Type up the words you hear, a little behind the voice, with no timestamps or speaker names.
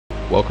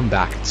welcome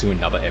back to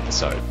another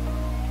episode.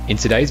 In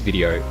today's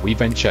video, we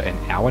venture an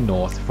hour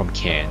north from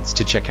Cairns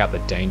to check out the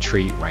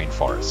Daintree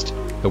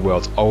Rainforest, the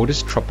world's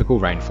oldest tropical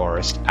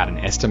rainforest at an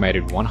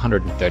estimated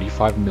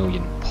 135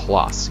 million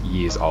plus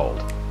years old.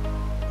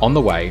 On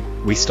the way,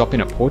 we stop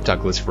in at Port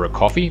Douglas for a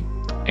coffee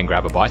and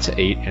grab a bite to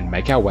eat and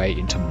make our way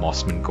into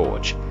Mossman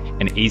Gorge,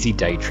 an easy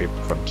day trip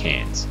from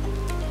Cairns.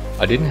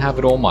 I didn't have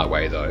it all my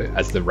way though,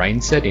 as the rain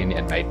set in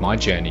and made my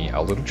journey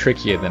a little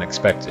trickier than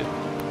expected.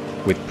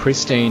 With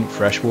pristine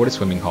freshwater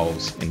swimming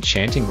holes,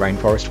 enchanting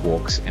rainforest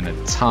walks and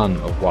a ton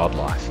of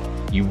wildlife,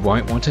 you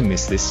won't want to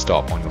miss this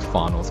stop on your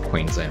Far North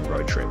Queensland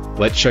road trip.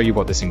 Let's show you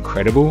what this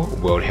incredible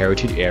World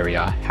Heritage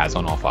area has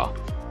on offer.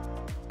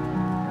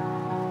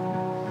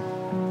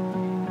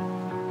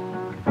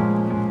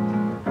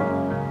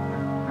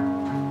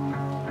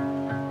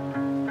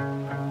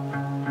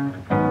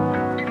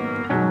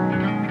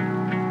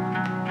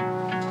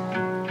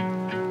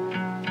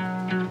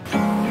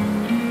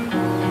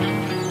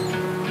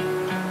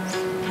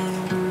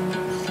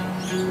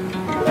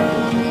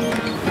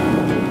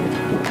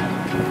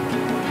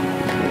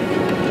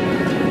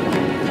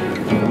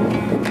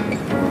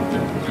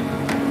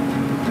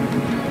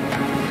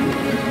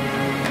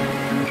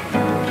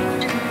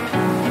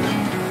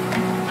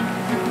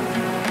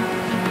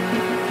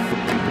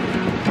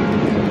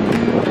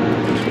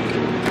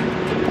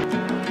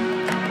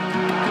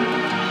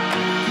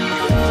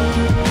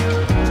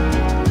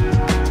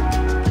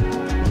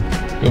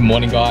 Good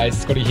morning guys,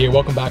 Scotty here,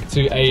 welcome back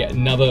to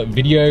another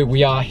video.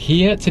 We are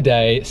here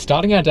today,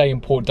 starting our day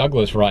in Port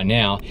Douglas right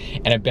now,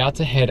 and about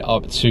to head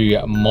up to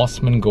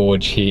Mossman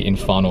Gorge here in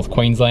Far North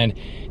Queensland.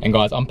 And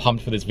guys, I'm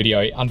pumped for this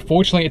video.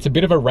 Unfortunately, it's a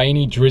bit of a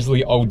rainy,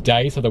 drizzly old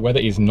day, so the weather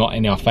is not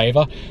in our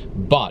favor,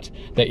 but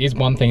there is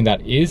one thing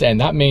that is, and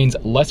that means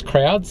less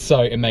crowds,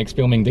 so it makes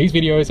filming these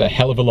videos a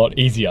hell of a lot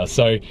easier.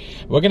 So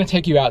we're gonna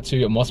take you out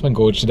to Mossman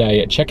Gorge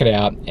today, check it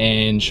out,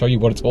 and show you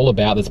what it's all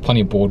about. There's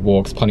plenty of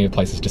boardwalks, plenty of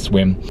places to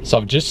swim. So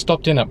I've just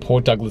stopped in at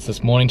Port Douglas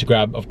this morning to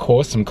grab, of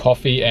course, some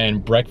coffee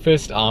and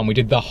breakfast. We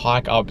did the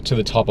hike up to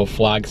the top of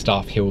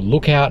Flagstaff Hill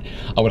Lookout.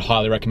 I would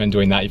highly recommend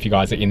doing that if you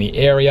guys are in the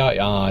area.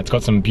 It's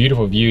got some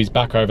beautiful views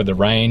back over the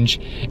range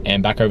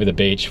and back over the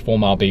beach, 4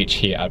 Mile Beach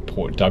here at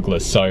Port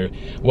Douglas. So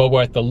well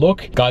worth the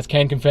look. Guys,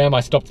 can confirm I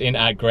stopped in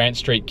at Grant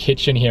Street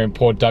Kitchen here in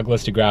Port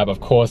Douglas to grab, of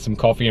course, some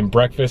coffee and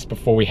breakfast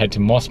before we head to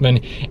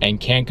Mossman, and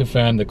can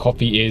confirm the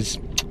coffee is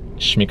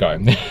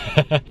schmicko.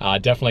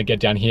 Definitely get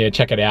down here,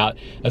 check it out.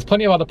 There's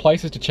plenty of other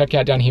places to check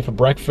out down here for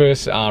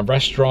breakfast,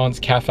 restaurants,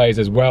 cafes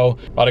as well.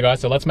 Righto guys,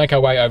 so let's make our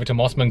way over to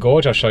Mossman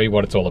Gorge. I'll show you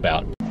what it's all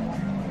about.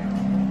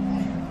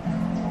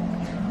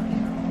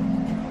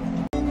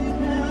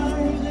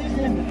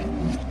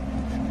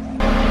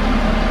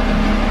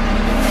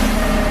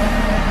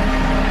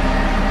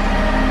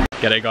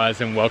 G'day guys,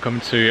 and welcome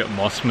to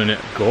Mossman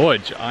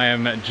Gorge. I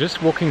am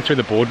just walking through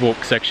the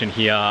boardwalk section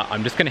here.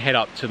 I'm just gonna head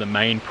up to the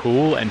main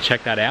pool and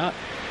check that out.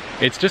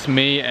 It's just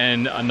me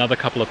and another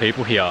couple of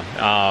people here.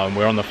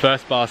 We're on the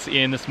first bus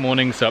in this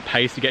morning, so it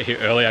pays to get here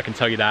early, I can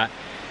tell you that.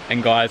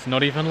 And guys,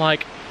 not even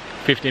like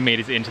 50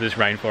 meters into this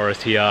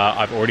rainforest here,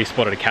 I've already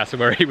spotted a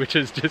cassowary, which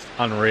is just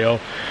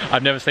unreal.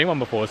 I've never seen one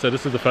before, so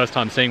this is the first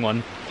time seeing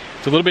one.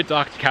 It's a little bit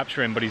dark to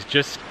capture him, but he's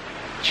just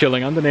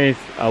chilling underneath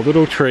a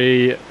little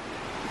tree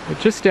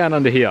just down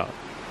under here.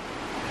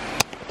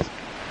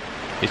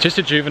 It's just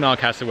a juvenile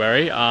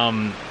cassowary,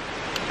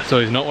 so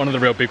he's not one of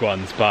the real big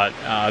ones, but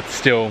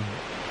still,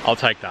 I'll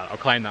take that. I'll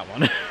claim that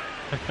one.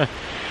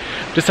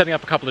 Just setting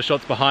up a couple of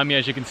shots behind me,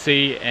 as you can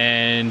see,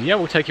 and yeah,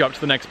 we'll take you up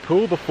to the next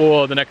pool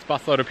before the next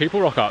busload of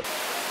people rock up.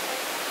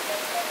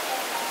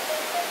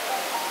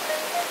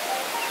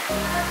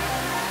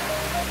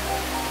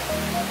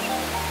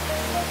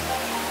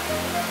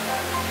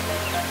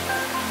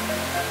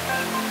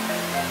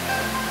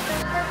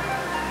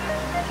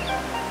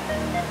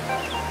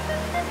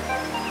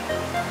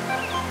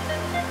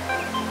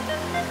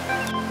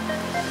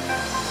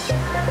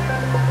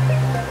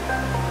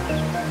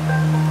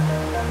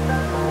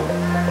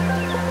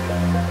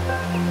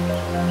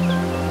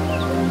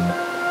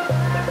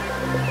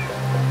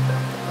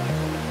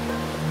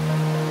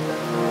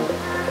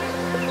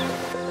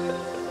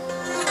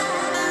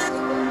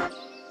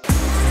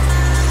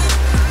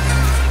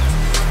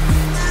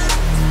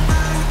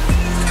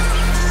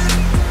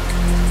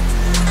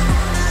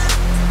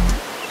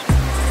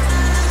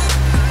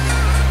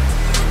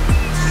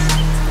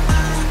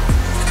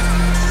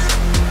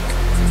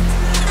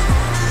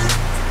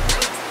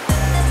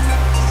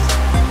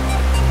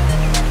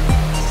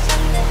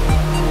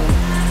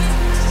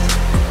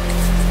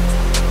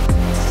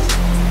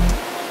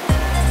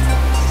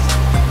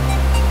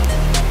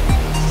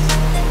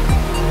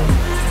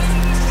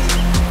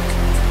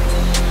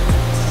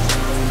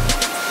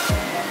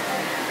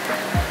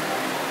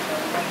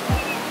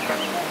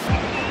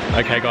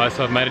 Okay guys,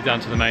 so I've made it down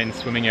to the main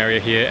swimming area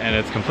here, and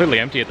it's completely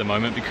empty at the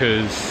moment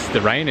because the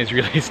rain is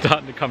really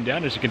starting to come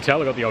down. As you can tell,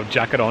 I've got the old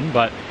jacket on,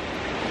 but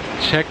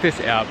check this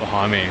out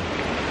behind me.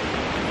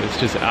 It's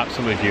just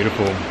absolutely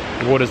beautiful.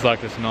 The water's like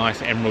this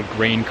nice emerald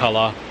green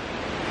color,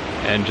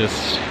 and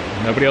just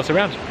nobody else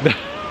around.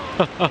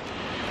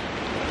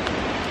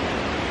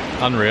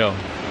 Unreal.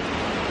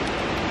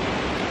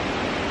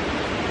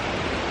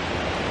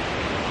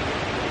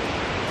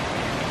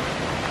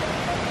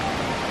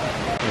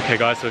 Okay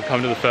guys, so we've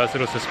come to the first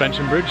little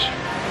suspension bridge.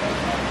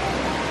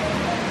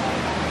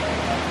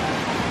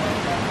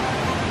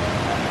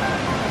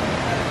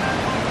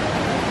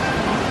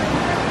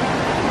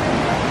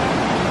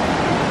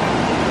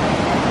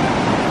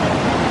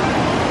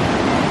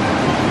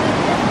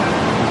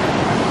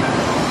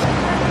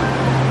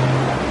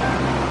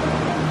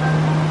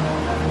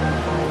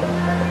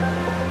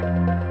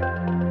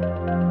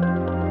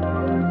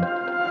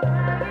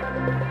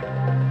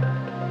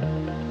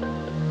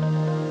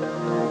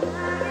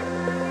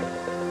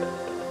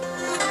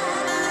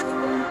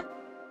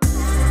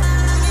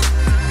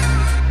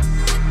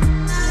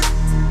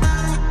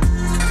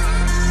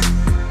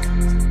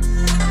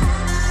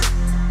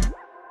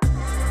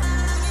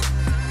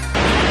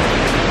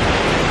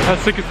 How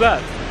sick is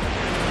that?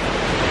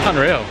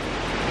 Unreal.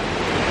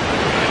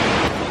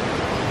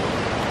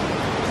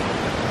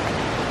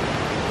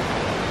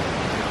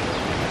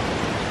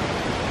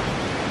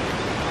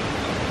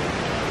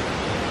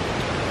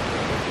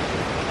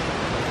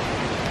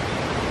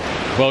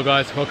 Well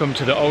guys, welcome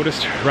to the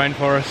oldest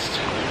rainforest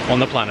on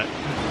the planet.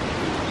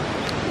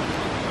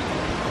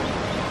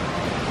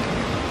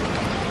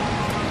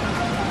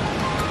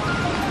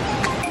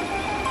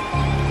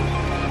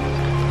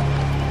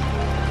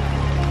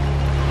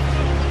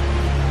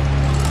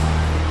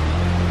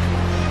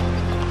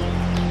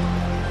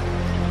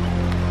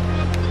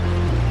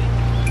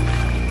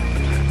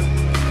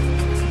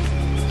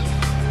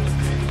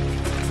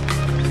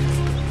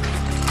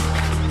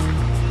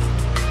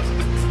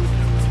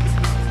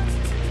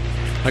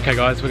 Okay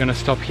guys, we're going to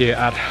stop here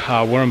at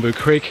Warrumboo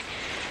Creek.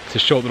 It's a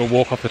short little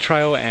walk off the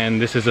trail,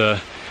 and this is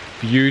a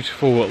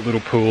beautiful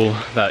little pool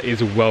that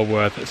is well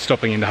worth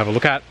stopping in to have a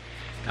look at.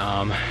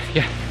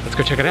 Yeah, let's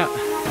go check it out.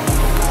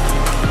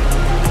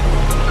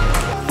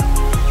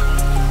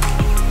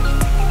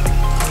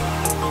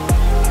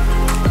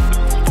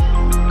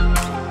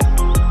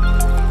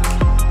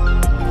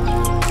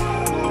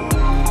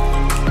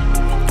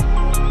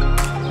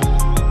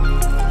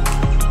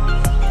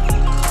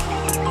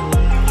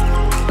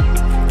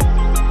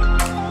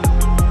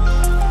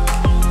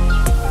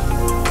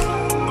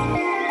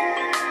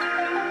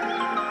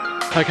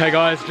 Okay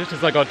guys, just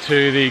as I got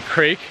to the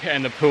creek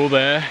and the pool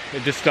there,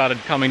 it just started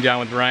coming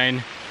down with rain.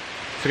 So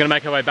we're gonna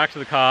make our way back to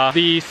the car.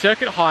 The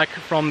circuit hike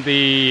from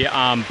the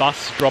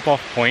bus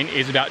drop-off point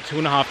is about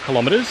 2.5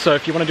 kilometers. So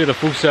if you wanna do the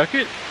full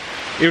circuit,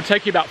 it'll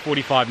take you about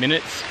 45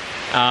 minutes.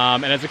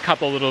 And there's a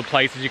couple of little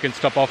places you can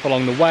stop off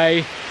along the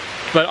way.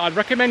 But I'd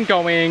recommend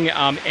going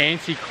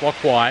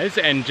anti-clockwise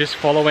and just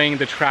following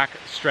the track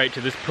straight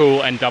to this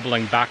pool and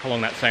doubling back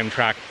along that same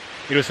track.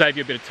 It'll save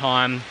you a bit of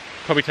time.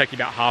 Probably take you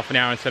about half an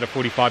hour instead of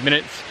 45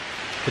 minutes.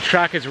 The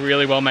track is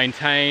really well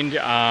maintained,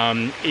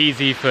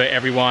 easy for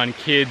everyone,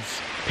 kids,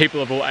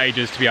 people of all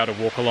ages to be able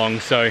to walk along.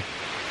 So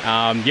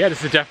yeah,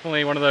 this is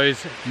definitely one of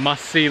those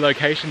must-see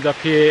locations up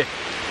here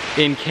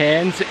in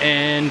Cairns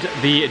and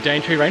the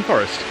Daintree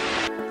Rainforest.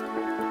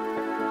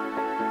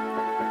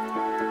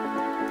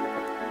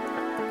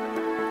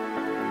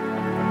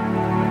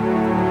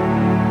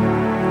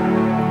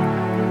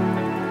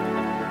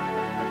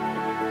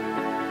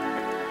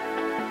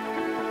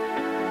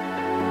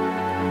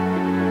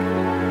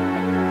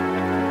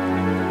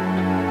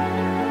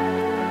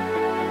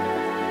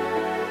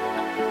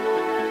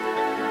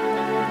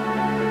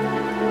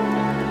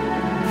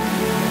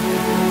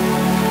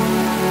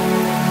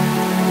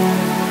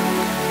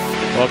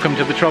 Welcome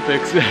to the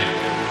tropics.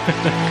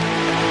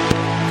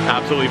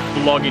 Absolutely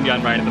flogging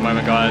down rain at the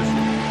moment, guys.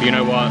 But you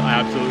know what? I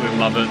absolutely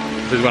love it.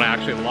 This is when I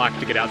actually like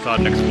to get outside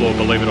and explore,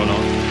 believe it or not.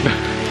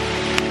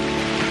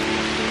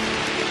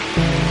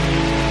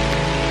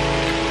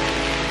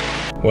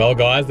 Well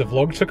guys, the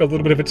vlog took a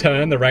little bit of a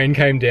turn. The rain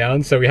came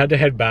down, so we had to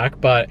head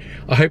back, but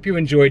I hope you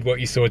enjoyed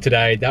what you saw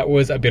today. That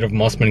was a bit of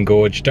Mossman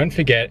Gorge. Don't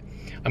forget,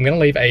 I'm going to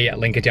leave a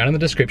link down in the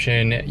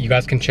description. You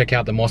guys can check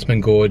out the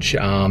Mossman Gorge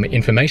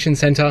Information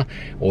Centre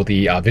or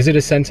the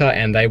Visitor Centre,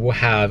 and they will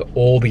have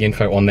all the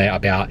info on there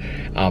about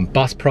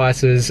bus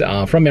prices.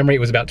 From memory, it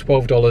was about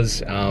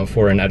 $12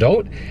 for an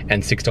adult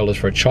and $6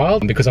 for a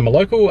child. And because I'm a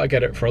local, I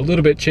get it for a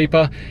little bit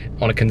cheaper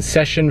on a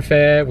concession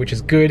fare, which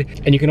is good.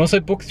 And you can also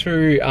book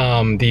through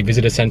the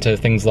Visitor Centre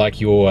things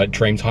like your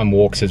Dreamtime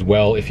walks as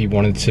well, if you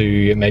wanted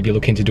to maybe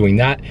look into doing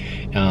that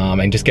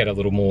and just get a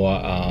little more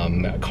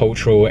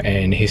cultural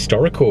and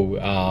historical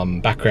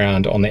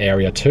background on the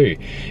area too,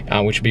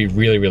 which would be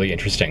really, really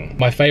interesting.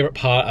 My favorite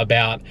part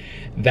about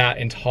that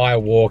entire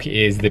walk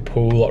is the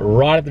pool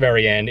right at the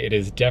very end. It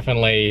is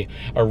definitely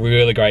a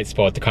really great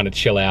spot to kind of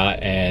chill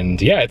out,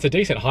 and yeah, it's a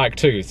decent hike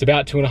too. It's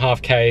about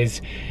 2.5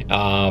 Ks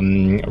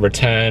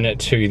return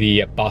to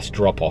the bus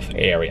drop-off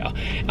area.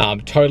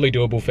 Totally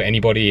doable for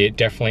anybody.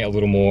 Definitely a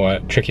little more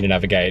tricky to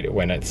navigate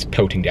when it's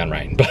pelting down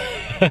rain.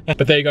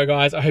 But there you go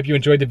guys, I hope you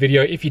enjoyed the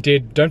video. If you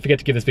did, don't forget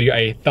to give this video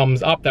a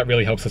thumbs up. That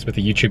really helps us with the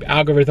the YouTube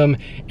algorithm.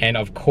 And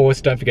of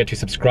course, don't forget to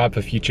subscribe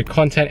for future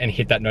content and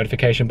hit that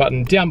notification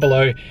button down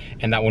below,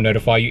 and that will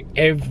notify you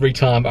every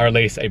time I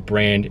release a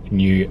brand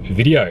new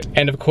video.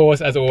 And of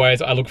course, as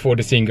always, I look forward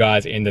to seeing you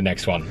guys in the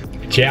next one.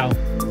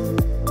 Ciao.